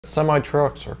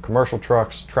Semi-trucks or commercial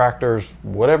trucks, tractors,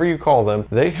 whatever you call them,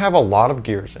 they have a lot of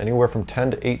gears, anywhere from 10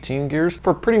 to 18 gears,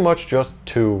 for pretty much just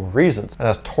two reasons. And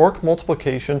that's torque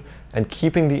multiplication and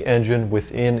keeping the engine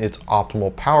within its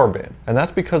optimal power band. And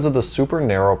that's because of the super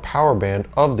narrow power band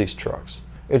of these trucks.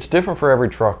 It's different for every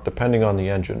truck depending on the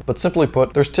engine, but simply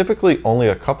put, there's typically only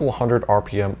a couple hundred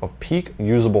RPM of peak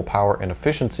usable power and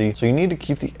efficiency, so you need to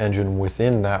keep the engine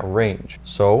within that range.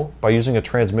 So by using a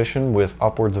transmission with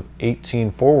upwards of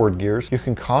 18 forward gears, you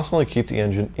can constantly keep the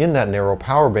engine in that narrow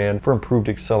power band for improved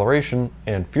acceleration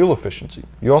and fuel efficiency.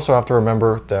 You also have to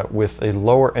remember that with a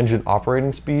lower engine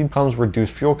operating speed comes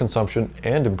reduced fuel consumption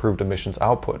and improved emissions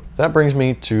output. That brings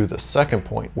me to the second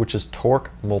point, which is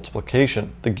torque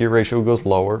multiplication. The gear ratio goes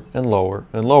lower and lower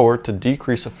and lower to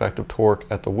decrease effective torque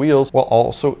at the wheels while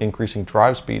also increasing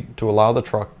drive speed to allow the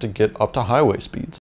truck to get up to highway speeds.